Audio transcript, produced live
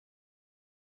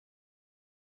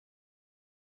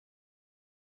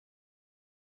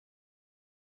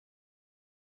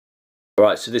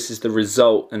Alright, so this is the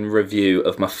result and review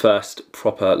of my first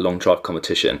proper long drive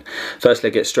competition.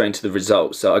 Firstly, I get straight into the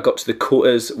results. So I got to the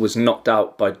quarters, was knocked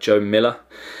out by Joe Miller.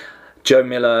 Joe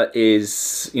Miller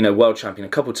is, world champion a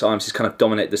couple of times. He's kind of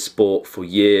dominated the sport for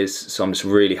years, so I'm just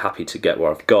really happy to get where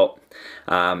I've got.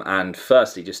 And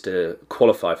firstly, just to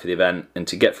qualify for the event and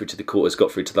to get through to the quarters,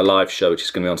 got through to the live show, which is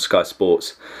going to be on Sky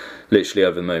Sports, literally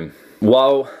over the moon.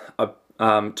 While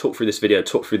I talk through this video,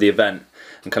 talk through the event,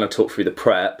 and kind of talk through the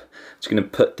prep, I'm just going to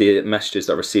put the messages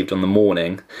that I received on the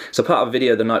morning. So I put out a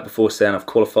video the night before saying I've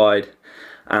qualified,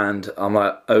 and I'm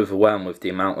like overwhelmed with the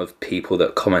amount of people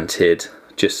that commented,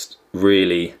 just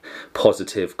really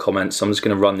positive comments. So I'm just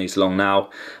going to run these along now.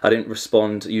 I didn't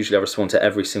respond, usually I respond to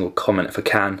every single comment if I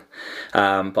can,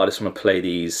 but I just want to play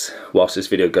these whilst this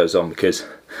video goes on because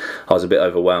I was a bit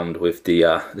overwhelmed with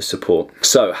the support.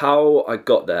 So how I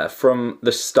got there from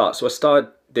the start. So I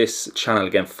started this channel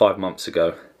again 5 months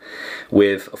ago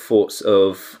with thoughts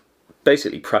of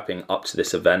basically prepping up to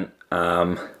this event.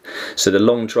 So the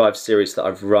long drive series that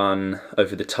I've run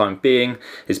over the time being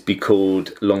is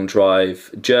called Long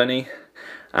Drive Journey,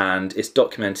 and it's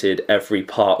documented every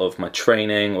part of my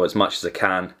training, or as much as I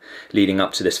can, leading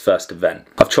up to this first event.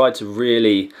 I've tried to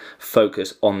really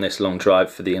focus on this long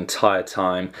drive for the entire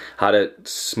time. I had a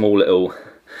small little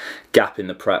gap in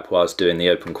the prep while I was doing the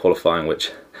open qualifying,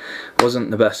 which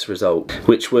wasn't the best result,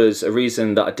 which was a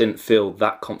reason that I didn't feel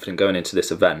that confident going into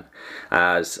this event.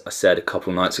 As I said a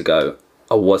couple nights ago,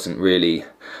 I wasn't really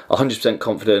 100%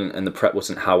 confident and the prep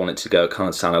wasn't how I wanted to go. It kind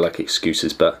of sounded like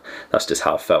excuses, but that's just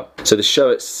how I felt. So the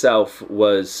show itself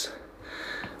was,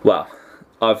 well,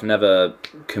 I've never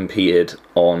competed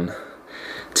on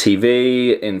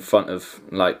TV in front of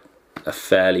like a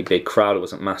fairly big crowd. It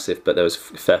wasn't massive, but there was a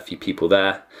fair few people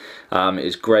there. It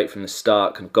was great from the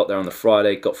start. Kind of got there on the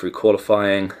Friday, got through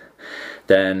qualifying,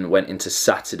 then went into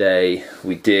Saturday.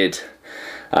 We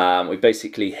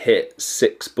basically hit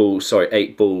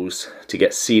 8 balls to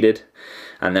get seeded,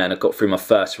 and then I got through my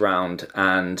first round,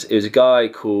 and it was a guy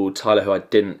called Tyler who I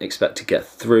didn't expect to get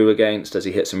through against, as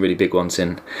he hit some really big ones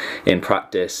in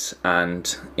practice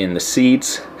and in the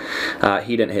seeds.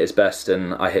 He didn't hit his best,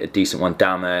 and I hit a decent one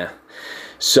down there.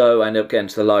 So I ended up getting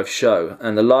to the live show,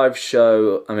 and the live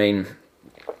show, I mean,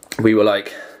 we were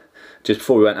like, just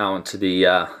before we went out onto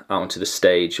the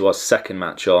stage, it was second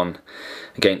match on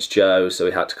against Joe, so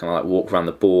we had to kind of like walk around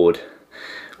the board,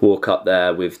 walk up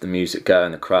there with the music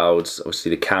going, the crowds,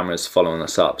 obviously the cameras following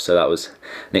us up, so that was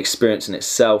an experience in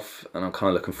itself, and I'm kind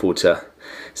of looking forward to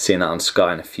seeing that on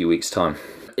Sky in a few weeks' time.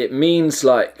 It means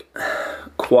like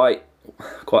quite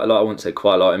a lot. I wouldn't say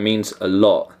quite a lot, it means a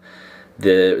lot,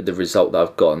 the result that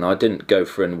I've got. Now I didn't go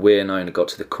for a win, I only got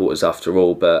to the quarters after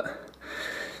all, but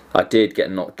I did get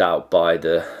knocked out by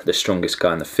the strongest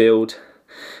guy in the field.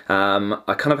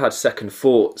 I kind of had second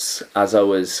thoughts as I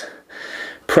was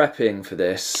prepping for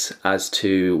this as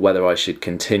to whether I should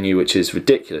continue, which is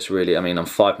ridiculous really. I mean, I'm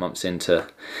 5 months into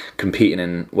competing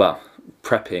in, well,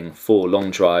 prepping for long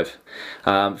drive.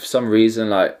 For some reason,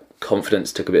 like,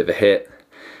 confidence took a bit of a hit,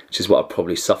 which is what I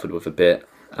probably suffered with a bit.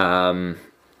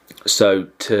 So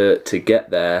to get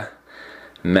there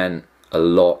meant a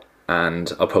lot,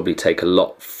 and I'll probably take a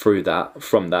lot from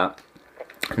that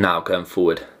now going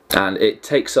forward. And it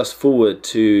takes us forward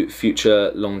to future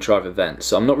long drive events.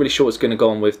 So I'm not really sure what's going to go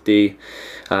on with the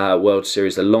World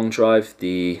Series of Long Drive,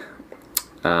 the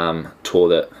tour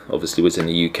that obviously was in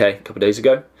the UK a couple of days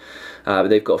ago. But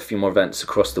they've got a few more events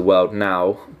across the world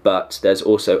now, but there's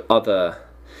also other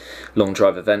long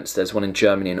drive events. There's one in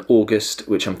Germany in August,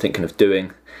 which I'm thinking of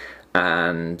doing,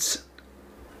 and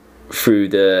through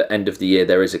the end of the year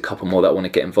there is a couple more that I want to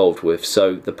get involved with.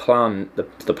 So the plan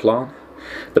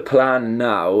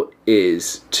now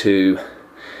is to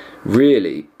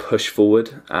really push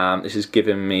forward. This has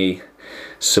given me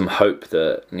some hope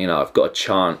that, I've got a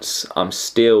chance. I'm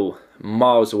still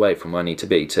miles away from where I need to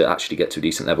be to actually get to a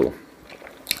decent level.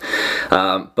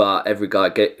 But every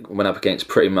guy I went up against,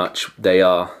 pretty much they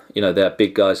are, they're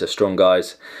big guys, they're strong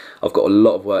guys. I've got a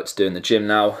lot of work to do in the gym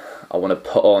now. I want to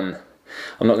put on,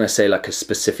 I'm not going to say like a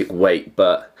specific weight,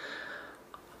 but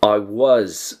I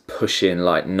was pushing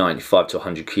like 95 to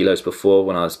 100 kilos before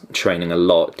when I was training a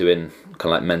lot, doing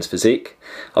kind of like men's physique.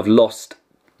 I've lost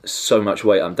so much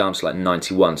weight, I'm down to like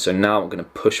 91, so now I'm going to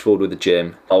push forward with the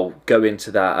gym. I'll go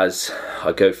into that as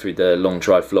I go through the long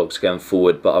drive vlogs going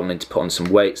forward, but I'll need to put on some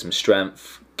weight, some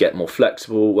strength, get more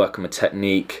flexible, work on my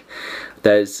technique.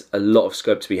 There's a lot of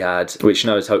scope to be had, which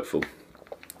is hopeful.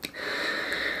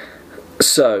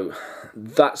 So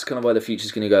that's kind of where the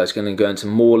future's going to go. It's going to go into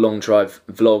more long drive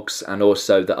vlogs and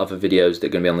also the other videos that are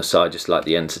going to be on the side, just like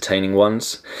the entertaining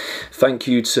ones. Thank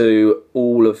you to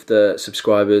all of the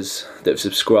subscribers that have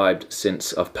subscribed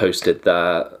since I've posted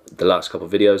the last couple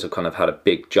of videos. I've kind of had a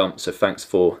big jump, so thanks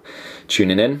for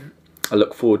tuning in. I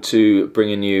look forward to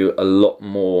bringing you a lot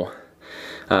more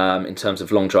in terms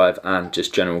of long drive and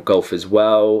just general golf as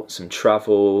well, some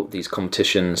travel, these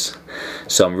competitions.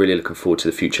 So I'm really looking forward to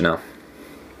the future now.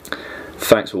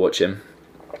 Thanks for watching,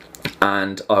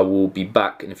 and I will be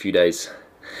back in a few days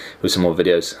with some more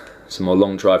videos, some more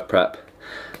long drive prep,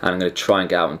 and I'm going to try and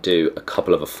get out and do a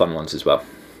couple of fun ones as well.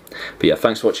 But yeah,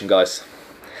 thanks for watching, guys.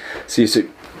 See you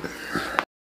soon.